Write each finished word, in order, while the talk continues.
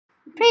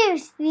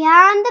Previously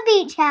on the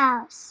beach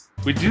house.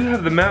 We do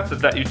have the map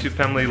that YouTube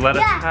family let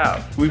us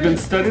have. We've been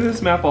studying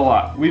this map a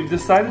lot. We've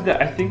decided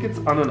that I think it's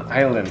on an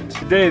island.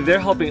 Today they're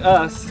helping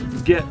us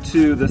get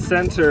to the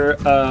center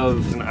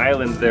of an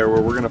island there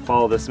where we're gonna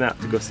follow this map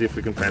to go see if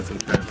we can find some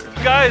friends.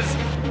 Guys,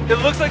 it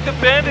looks like the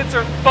bandits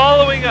are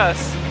following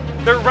us.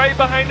 They're right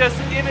behind us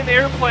in an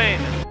airplane.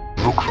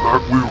 Looks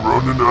like we're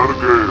running out of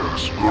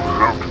gas. Gonna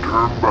have to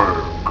turn back.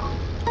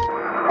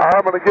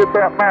 I'm gonna get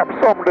that map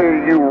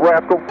someday, you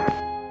rascal.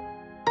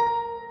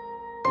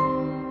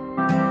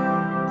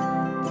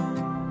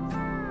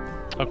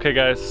 Okay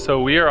guys,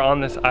 so we are on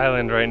this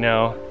island right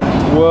now.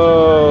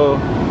 Whoa,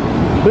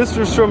 this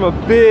was from a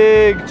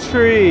big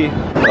tree.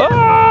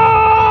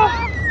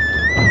 Ah!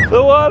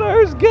 The water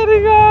is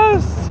getting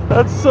us.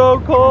 That's so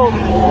cold.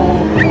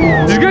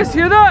 Did you guys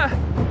hear that?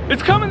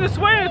 It's coming this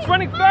way, it's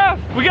running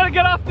fast. We gotta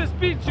get off this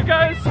beach, you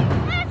guys.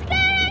 It's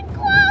getting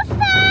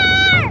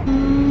closer!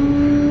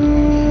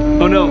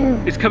 Oh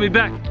no, it's coming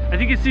back. I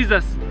think it sees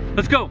us.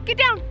 Let's go. Get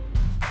down.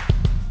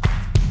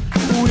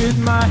 With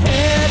my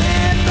head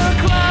in the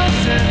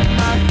clouds and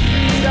my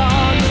feet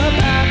on the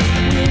map,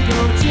 we'll go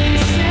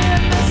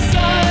chasing the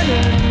sun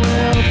and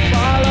we'll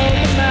follow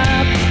the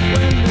map.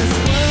 When this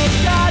world's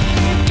got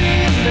me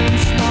feeling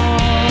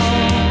small,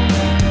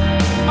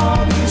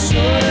 I'll be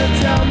sure to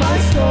tell my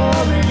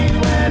story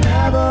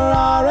whenever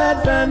our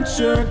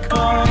adventure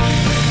comes.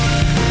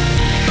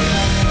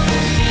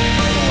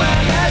 When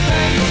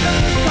adventure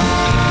comes,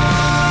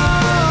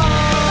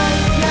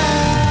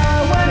 yeah,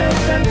 when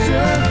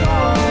adventure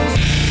comes.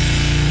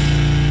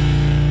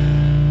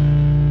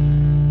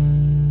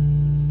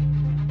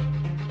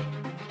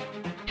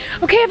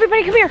 Okay,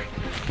 everybody come here.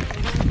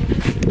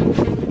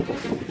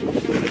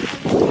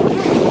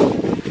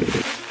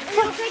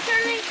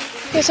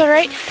 It's all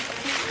right?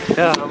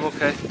 Yeah, I'm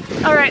okay.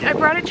 All right, I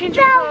brought a change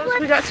of clothes.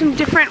 We got some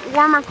different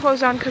warmer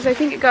clothes on because I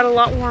think it got a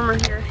lot warmer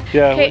here.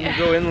 Yeah, okay. when you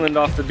go inland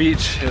off the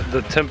beach,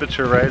 the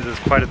temperature rises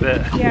quite a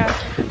bit. Yeah,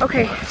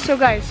 okay, so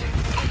guys,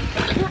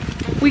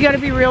 we gotta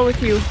be real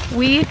with you.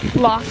 We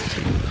lost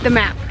the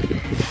map.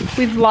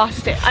 We've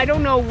lost it. I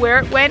don't know where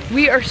it went.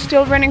 We are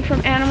still running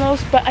from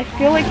animals, but I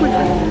feel like we've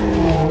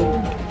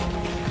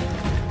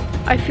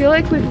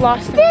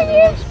lost them for the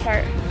most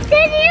part.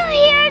 Did you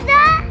hear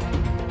that?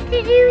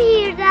 Did you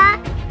hear that?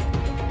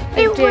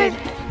 It did.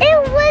 It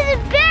was a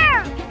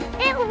bear.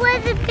 It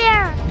was a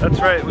bear. That's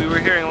right, we were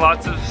hearing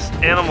lots of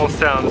animal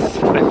sounds.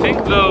 I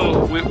think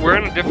though, we're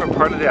in a different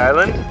part of the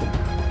island.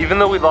 Even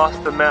though we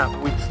lost the map,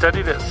 we'd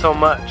studied it so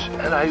much,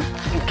 and I'm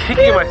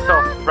kicking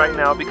myself right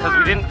now because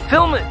we didn't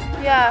film it.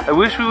 Yeah. I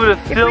wish we would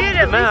have filmed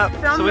the map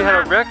so we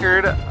had a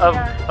record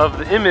of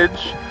the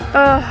image.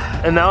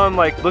 And now I'm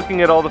like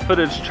looking at all the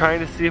footage trying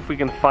to see if we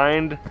can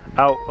find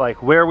out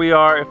like where we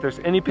are, if there's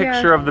any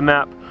picture of the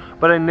map.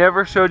 But I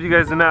never showed you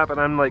guys the map and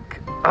I'm like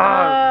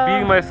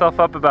beating myself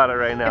up about it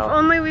right now. If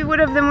only we would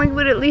have, then we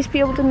would at least be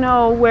able to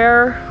know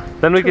where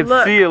then we could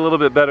see a little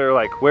bit better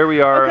like where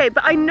we are. Okay,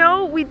 but I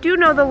know, we do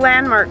know the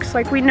landmarks.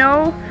 Like we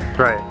know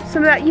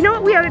some of that. You know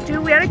what we ought to do?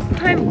 We ought to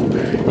climb,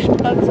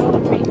 bugs all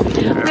over me.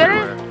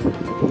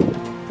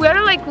 We ought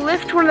to like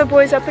lift one of the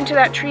boys up into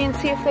that tree and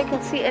see if they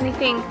can see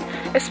anything,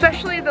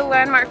 especially the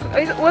landmark.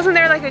 Wasn't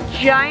there like a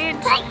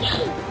giant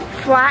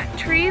flat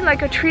tree,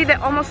 like a tree that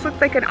almost looked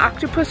like an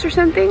octopus or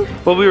something?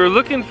 Well, we were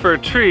looking for a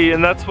tree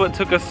and that's what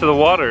took us to the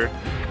water.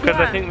 Because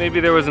I think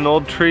maybe there was an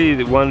old tree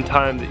that one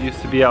time that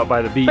used to be out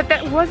by the beach. But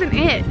that wasn't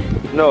it.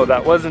 No,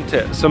 that wasn't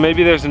it. So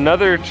maybe there's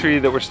another tree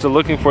that we're still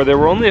looking for. There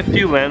were only a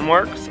few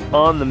landmarks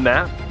on the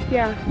map.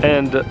 Yeah.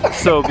 And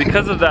so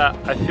because of that,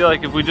 I feel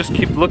like if we just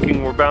keep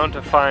looking, we're bound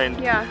to find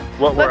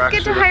what we're actually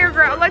Let's get to higher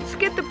ground. Let's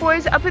get the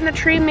boys up in the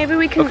tree. Maybe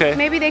we can,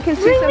 maybe they can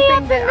see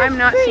something that I'm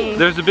not seeing.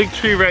 There's a big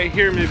tree right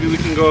here. Maybe we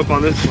can go up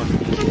on this one.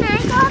 Can I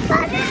go up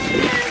on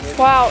it?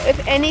 Wow,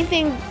 if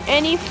anything,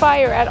 any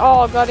fire at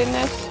all got in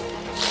this,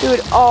 it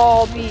would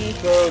all be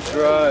so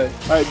dry.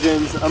 Alright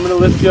James, I'm gonna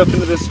lift you up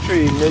into this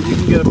tree. Maybe you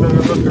can get a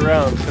better look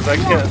around because I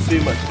can't see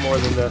much more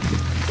than this.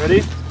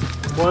 Ready?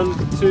 1,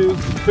 2,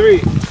 3.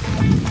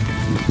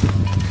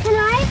 Can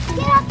I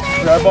get up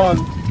there? Grab on.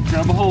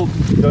 Grab a hold.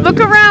 Look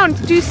around.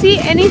 Do you see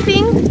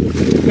anything?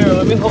 Here,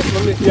 let me,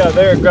 yeah,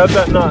 there, grab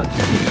that knot.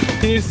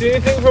 Can you see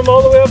anything from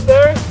all the way up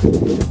there?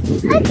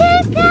 I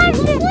can't catch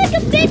it. It's like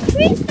a big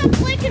tree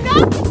stuff, like an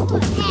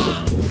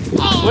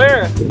octopus.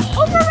 Where?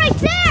 Over right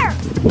there.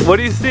 What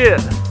do you see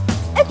it?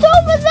 It's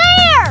over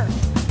there.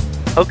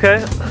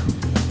 Okay.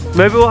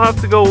 Maybe we'll have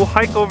to go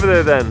hike over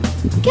there then.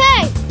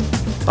 Okay.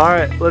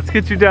 Alright, let's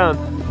get you down.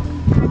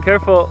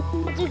 Careful.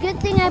 It's a good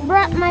thing I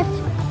brought my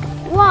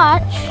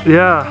watch.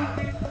 Yeah.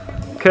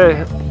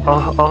 Okay,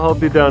 I'll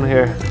help you down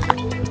here.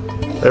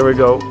 There we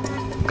go.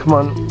 Come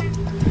on.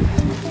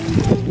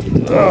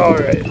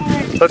 Alright.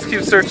 Let's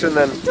keep searching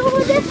then. So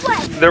we're this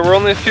way. There were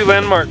only a few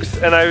landmarks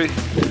and I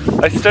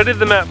studied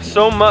the map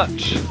so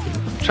much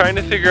trying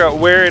to figure out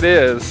where it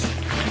is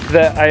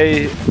that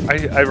I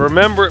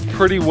remember it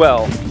pretty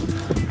well.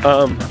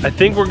 I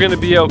think we're gonna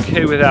be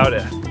okay without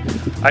it.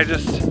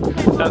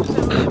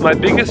 My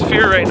biggest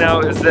fear right now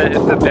is that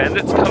if the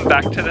bandits come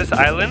back to this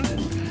island,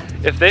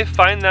 if they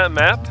find that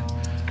map,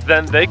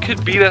 then they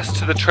could beat us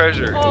to the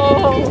treasure.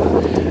 Oh.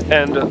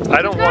 And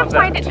I don't want that.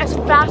 Find it as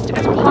fast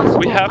as possible.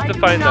 We have to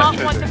find that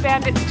treasure. I do not want the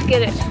bandits to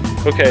get it.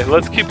 Okay,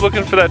 let's keep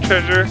looking for that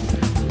treasure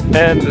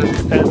and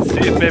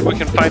see if maybe we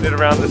can find it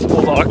around this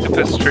old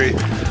octopus tree.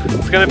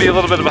 It's gonna be a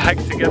little bit of a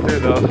hike to get there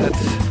though. That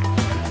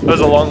was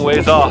a long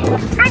ways off.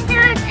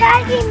 They're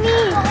attacking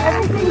me.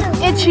 It's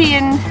itchy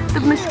and the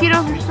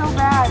mosquitoes are so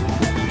bad.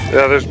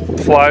 Yeah, there's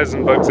flies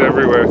and bugs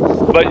everywhere.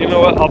 But you know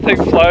what? I'll take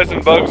flies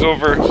and bugs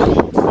over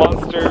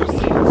monsters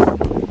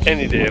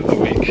any day of the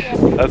week.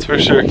 That's for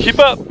sure. Keep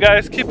up,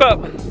 guys, keep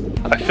up.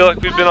 I feel like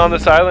we've been on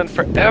this island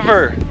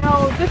forever.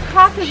 No, this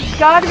path has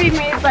got to be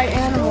made by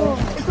animals.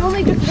 It's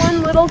only just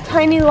one little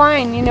tiny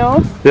line, you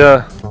know?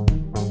 Yeah.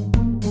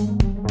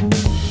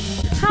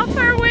 How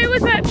far away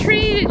was that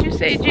tree, did you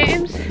say,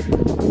 James?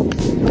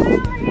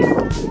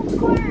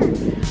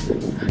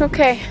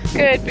 Okay,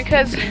 good,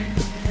 because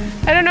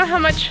I don't know how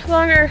much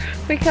longer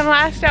we can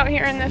last out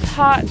here in this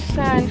hot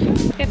sun.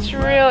 It's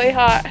really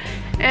hot,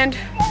 and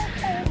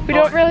we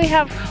don't really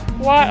have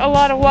a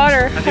lot of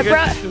water. I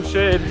brought some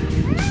shade.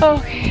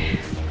 Okay.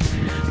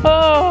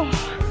 Oh.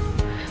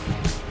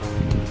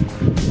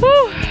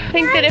 Whew. I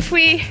think that if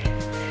we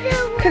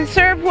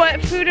conserve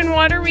what food and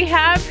water we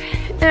have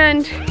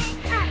and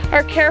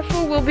are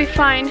careful, we'll be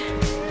fine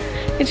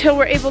until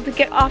we're able to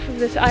get off of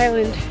this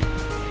island.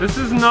 This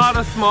is not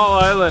a small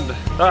island.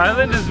 The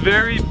island is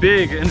very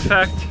big. In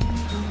fact,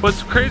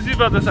 what's crazy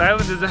about this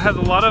island is it has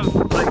a lot of,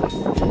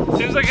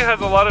 seems like it has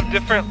a lot of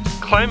different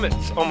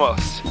climates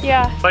almost.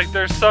 Yeah. Like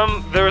there's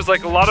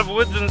like a lot of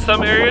woods in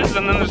some areas,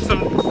 and then there's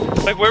some,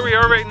 like where we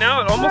are right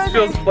now, it almost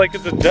feels like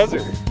it's a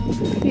desert.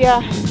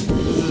 Yeah. This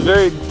is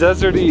very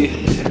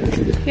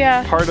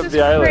deserty part of the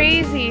island.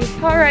 Crazy.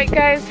 All right,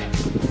 guys.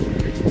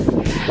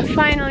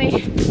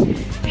 Finally,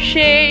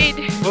 shade.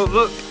 Well,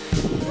 look.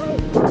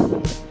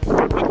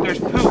 Look, there's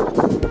poop,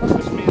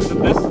 which means that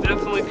this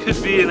definitely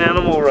could be an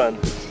animal run.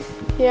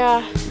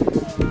 Yeah.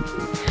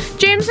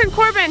 James and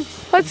Corbin,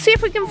 let's see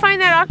if we can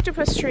find that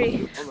octopus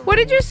tree. What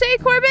did you say,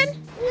 Corbin?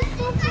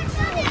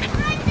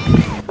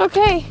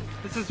 Okay.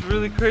 This is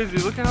really crazy.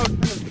 Look how it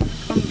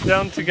comes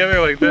down together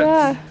like this.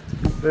 Yeah.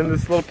 Then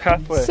this little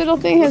pathway. This little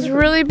thing has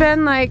really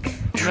been like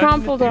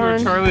trampled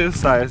on. Charlie is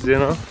sized, you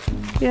know?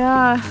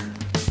 Yeah.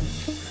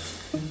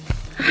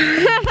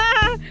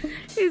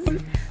 He's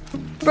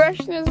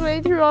brushing his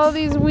way through all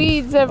these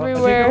weeds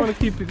everywhere. I think I want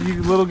to keep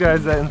you little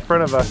guys in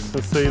front of us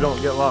so you don't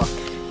get lost.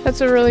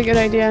 That's a really good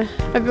idea.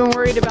 I've been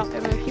worried about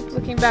them. I keep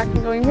looking back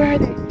and going, where are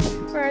they?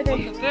 Where are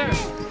they? Look at there.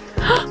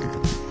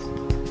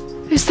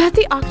 Is that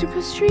the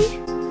octopus tree?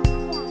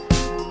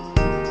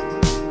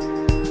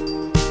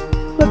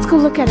 Let's go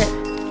look at it.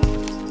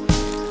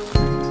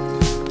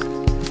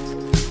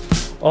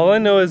 All I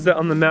know is that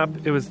on the map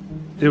it was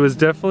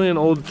definitely an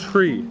old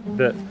tree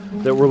that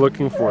we're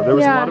looking for. There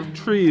was a lot of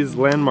trees,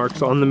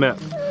 landmarks on the map.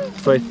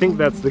 So I think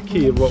that's the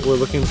key of what we're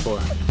looking for.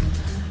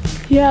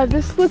 Yeah,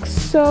 this looks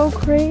so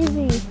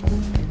crazy.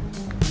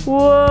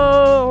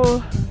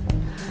 Whoa.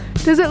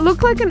 Does it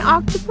look like an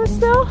octopus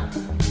though?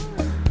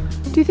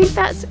 Do you think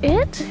that's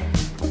it?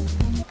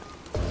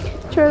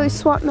 Charlie's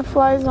swatting the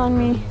flies on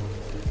me.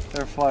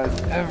 There are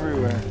flies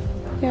everywhere.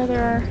 Yeah,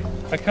 there are.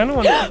 I kind of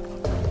want to...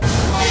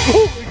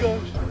 Oh my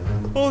gosh.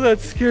 Oh, that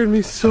scared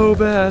me so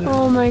bad.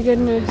 Oh my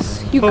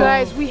goodness. You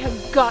guys, we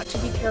have got to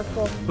be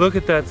careful. Look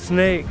at that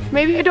snake.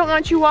 Maybe I don't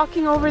want you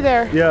walking over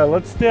there. Yeah,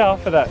 let's stay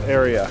off of that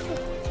area.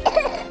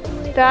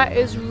 That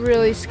is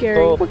really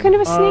scary. Oh, what kind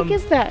of a snake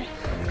is that?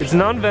 It's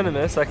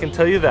non-venomous, I can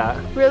tell you that.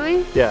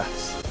 Really?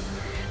 Yes.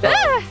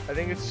 Ah! I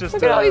think it's just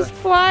Look at all these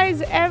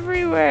flies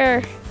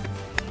everywhere.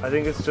 I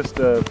think it's just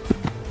a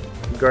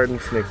garden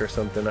snake or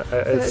something.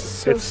 That's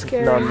so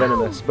scary.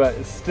 Non-venomous, but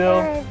it's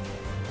still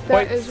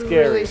quite That is scary.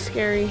 really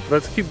scary.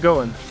 Let's keep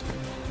going.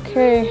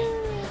 Okay.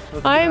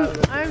 I'm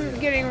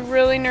getting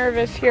really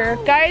nervous here.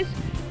 Guys,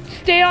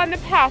 stay on the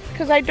path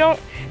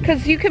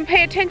because you can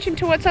pay attention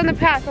to what's on the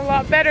path a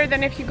lot better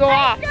than if you go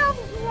off. I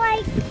don't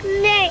like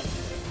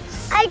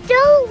snakes. I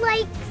don't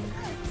like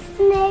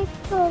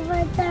snakes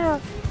over there.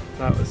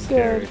 That was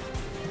scary.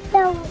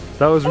 So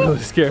That was really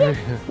scary.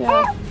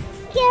 Yeah. it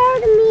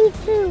scared me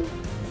too.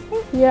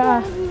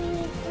 Yeah.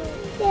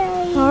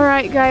 All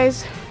right,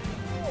 guys.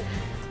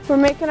 We're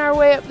making our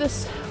way up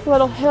this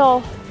little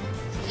hill.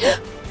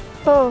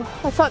 Oh,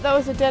 I thought that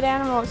was a dead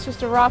animal. It's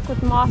just a rock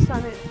with moss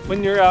on it.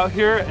 When you're out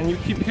here and you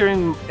keep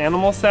hearing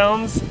animal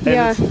sounds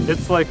and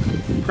it's like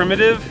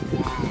primitive,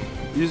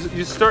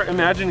 you start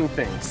imagining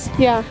things.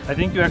 Yeah. I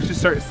think you actually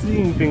start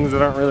seeing things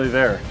that aren't really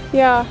there.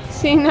 Yeah.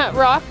 Seeing that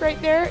rock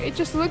right there, it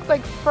just looked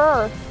like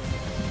fur.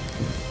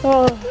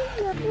 Oh.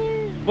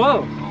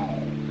 Whoa!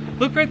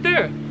 Look right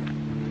there.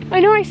 I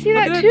know, I see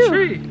that Look at too. that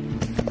tree.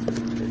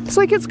 It's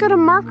like it's got a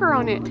marker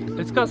on it.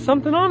 It's got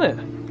something on it.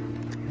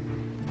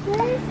 What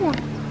is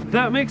that?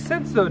 That makes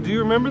sense though. Do you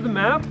remember the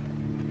map?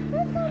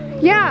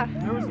 Yeah.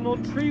 There was an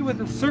old tree with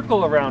a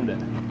circle around it.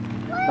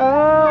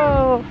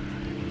 Oh.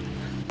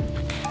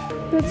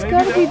 It's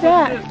gotta be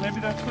that. Maybe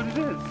that's what it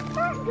is.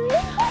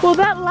 Well,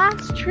 that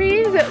last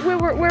tree that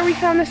where we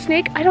found the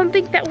snake, I don't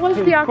think that was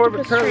the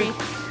octopus tree.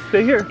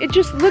 Stay here. It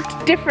just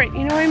looked different,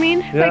 you know what I mean?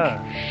 Yeah.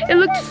 Like, it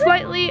looked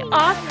slightly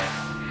off,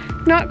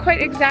 not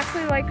quite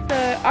exactly like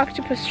the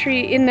octopus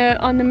tree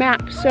on the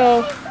map.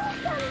 So,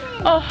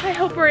 oh, I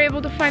hope we're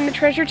able to find the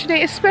treasure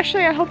today.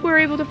 Especially, I hope we're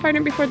able to find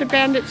it before the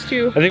bandits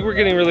do. I think we're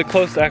getting really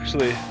close,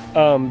 actually,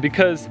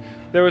 because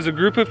there was a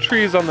group of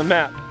trees on the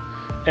map,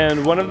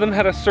 and one of them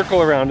had a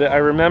circle around it, I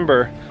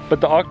remember, but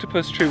the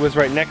octopus tree was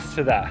right next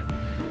to that,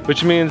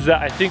 which means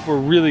that I think we're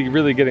really,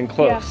 really getting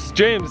close. Yeah.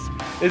 James,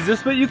 is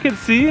this what you can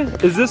see?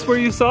 Is this where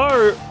you saw,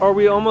 or are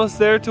we almost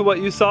there to what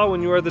you saw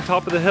when you were at the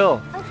top of the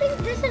hill? I think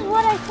this is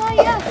what I saw,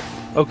 yes.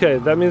 Okay,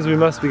 that means we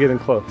must be getting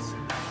close.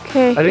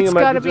 Okay, I think it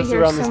might be just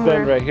around somewhere. this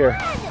bend right here.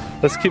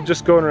 Let's keep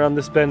just going around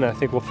this bend and I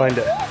think we'll find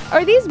it.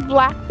 Are these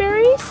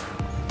blackberries?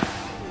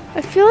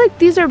 I feel like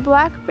these are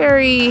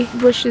blackberry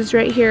bushes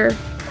right here.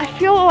 I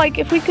feel like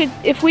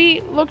if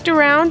we looked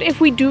around, if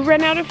we do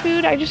run out of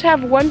food, I just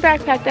have one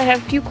backpack that has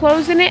a few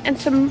clothes in it and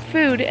some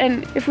food.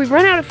 And if we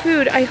run out of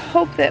food, I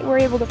hope that we're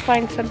able to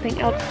find something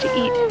else to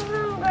eat.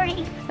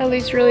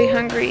 Ellie's really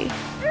hungry.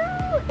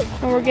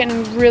 And we're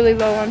getting really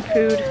low on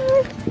food.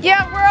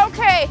 Yeah, we're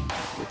okay.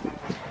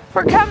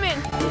 We're coming.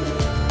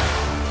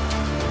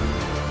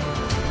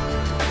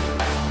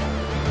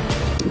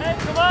 Hey,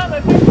 come on,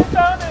 I think we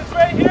found it. It's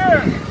right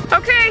here.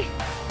 Okay.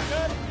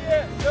 Gotta see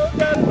it. No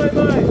doubt in my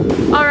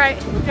mind. All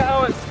right. Look at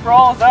how it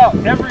sprawls out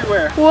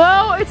everywhere.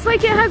 Whoa, it's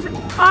like it has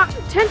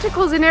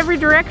tentacles in every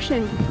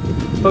direction.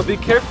 But be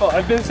careful.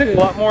 I've been seeing a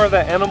lot more of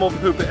that animal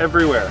poop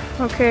everywhere.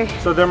 Okay.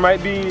 So there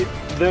might be,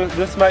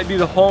 this might be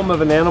the home of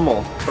an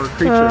animal or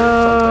creature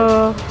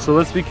or something. So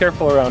let's be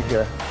careful around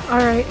here. All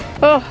right.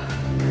 Oh,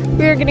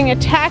 we are getting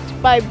attacked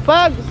by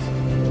bugs.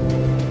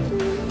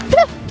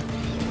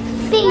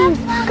 Please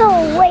go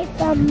away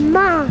from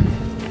Mom.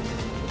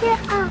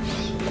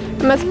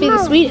 It must be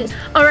the sweetest.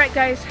 All right,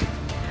 guys.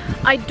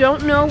 I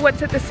don't know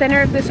what's at the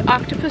center of this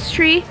octopus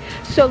tree,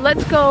 so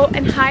let's go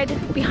and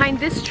hide behind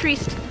this tree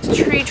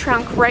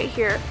trunk right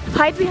here.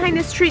 Hide behind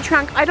this tree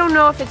trunk. I don't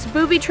know if it's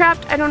booby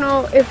trapped. I don't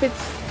know if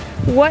it's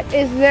what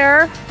is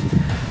there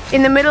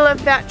in the middle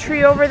of that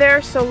tree over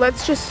there, so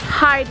let's just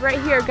hide right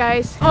here,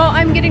 guys. Oh,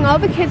 I'm getting all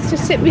the kids to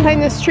sit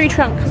behind this tree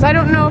trunk because I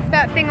don't know if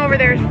that thing over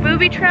there is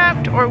booby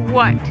trapped or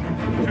what.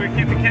 Should we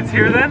keep the kids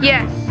here then?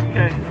 Yes.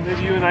 Okay,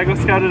 maybe you and I go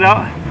scout it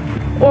out?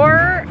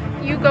 Or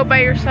you go by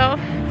yourself.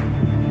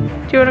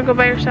 Do you want to go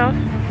by yourself?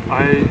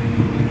 I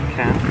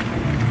can.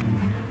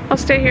 I'll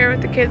stay here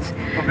with the kids.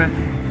 Okay.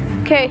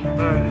 Okay.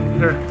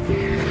 Here,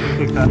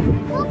 take that.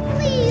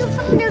 Hopefully you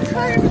found your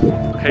treasure.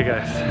 Okay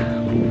guys,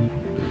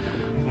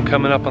 I'm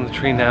coming up on the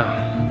tree now.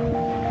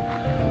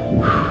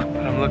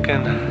 But I'm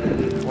looking,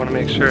 I want to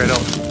make sure I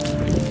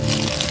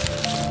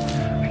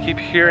keep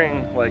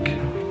hearing like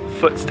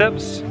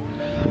footsteps.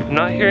 I'm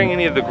not hearing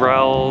any of the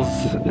growls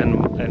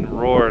and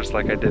roars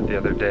like I did the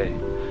other day,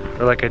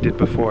 or like I did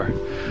before.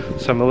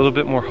 So I'm a little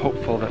bit more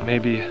hopeful that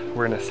maybe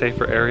we're in a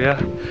safer area,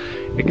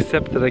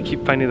 except that I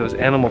keep finding those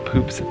animal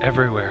poops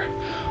everywhere,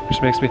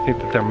 which makes me think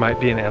that there might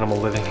be an animal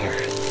living here.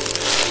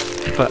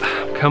 But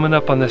I'm coming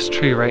up on this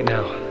tree right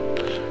now,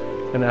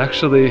 and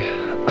actually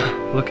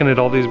looking at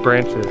all these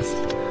branches.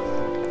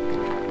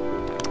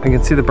 I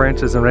can see the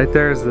branches, and right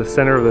there is the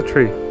center of the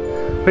tree.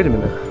 Wait a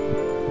minute.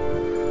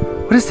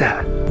 What is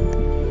that?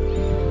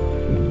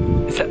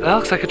 That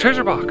looks like a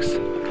treasure box.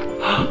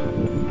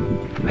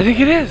 I think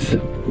it is.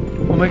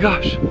 Oh my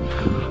gosh.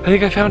 I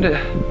think I found it.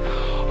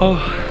 Oh.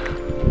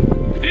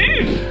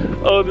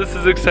 Oh, this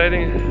is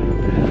exciting.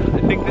 I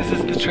think this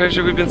is the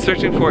treasure we've been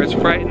searching for. It's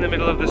right in the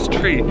middle of this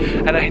tree.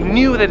 And I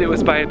knew that it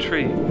was by a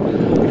tree.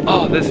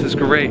 Oh, this is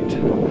great.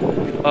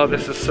 Oh,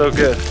 this is so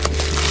good.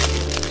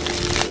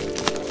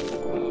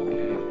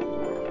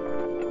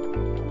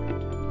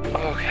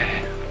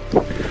 Okay.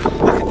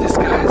 Look at this,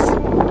 guys.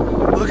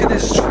 Look at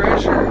this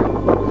treasure.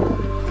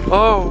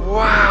 Oh,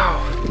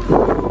 wow.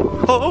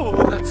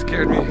 Oh, that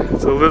scared me.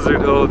 It's a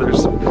lizard. Oh,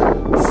 there's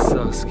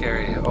so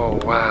scary. Oh,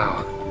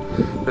 wow.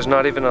 There's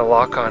not even a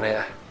lock on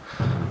it.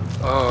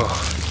 Oh,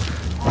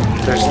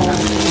 there's no...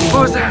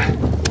 What was that?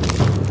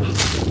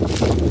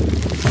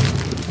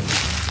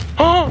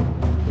 Oh,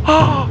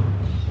 oh,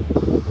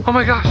 oh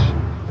my gosh.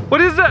 What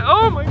is that?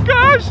 Oh my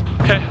gosh.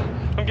 Okay,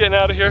 I'm getting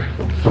out of here.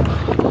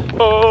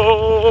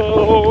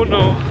 Oh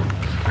no.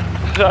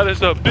 That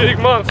is a big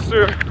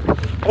monster.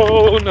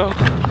 Oh no.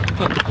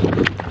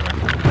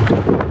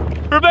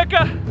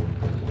 Rebecca!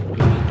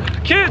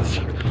 Kids!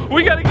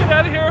 We gotta get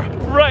out of here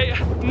right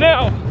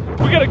now!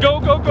 We gotta go,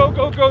 go, go,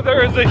 go, go!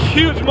 There is a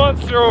huge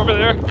monster over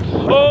there!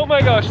 Oh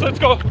my gosh, let's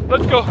go!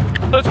 Let's go!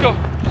 Let's go!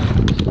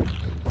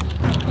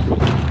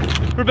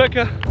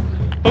 Rebecca!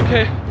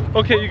 Okay,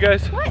 okay you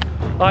guys. What?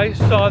 I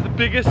saw the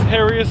biggest,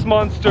 hairiest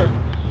monster.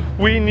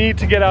 We need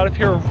to get out of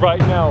here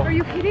right now. Are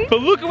you kidding? But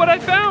look at what I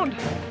found!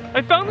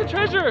 I found the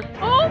treasure!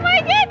 Oh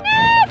my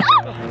goodness!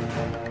 Oh.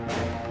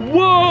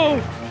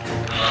 Whoa!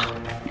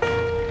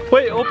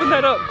 Wait, open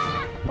that up.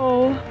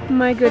 Oh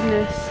my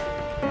goodness.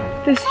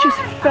 This just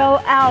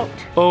fell out.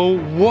 Oh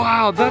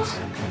wow, that's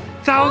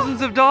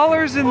thousands of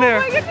dollars in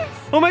there. Oh my goodness.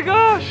 Oh my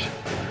gosh.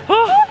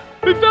 Oh,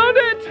 we found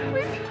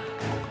it.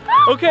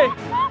 Okay,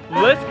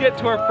 let's get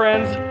to our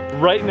friends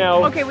right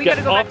now. Okay, we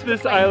gotta go back off to the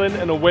this plane. island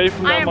and away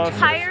from that I am monster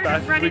tired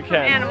as of fast as running we from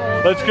can.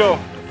 animals. Let's go.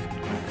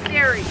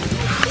 Scary.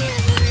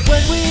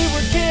 When we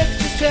were kids,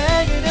 just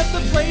hanging at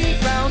the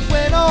playground,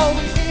 when all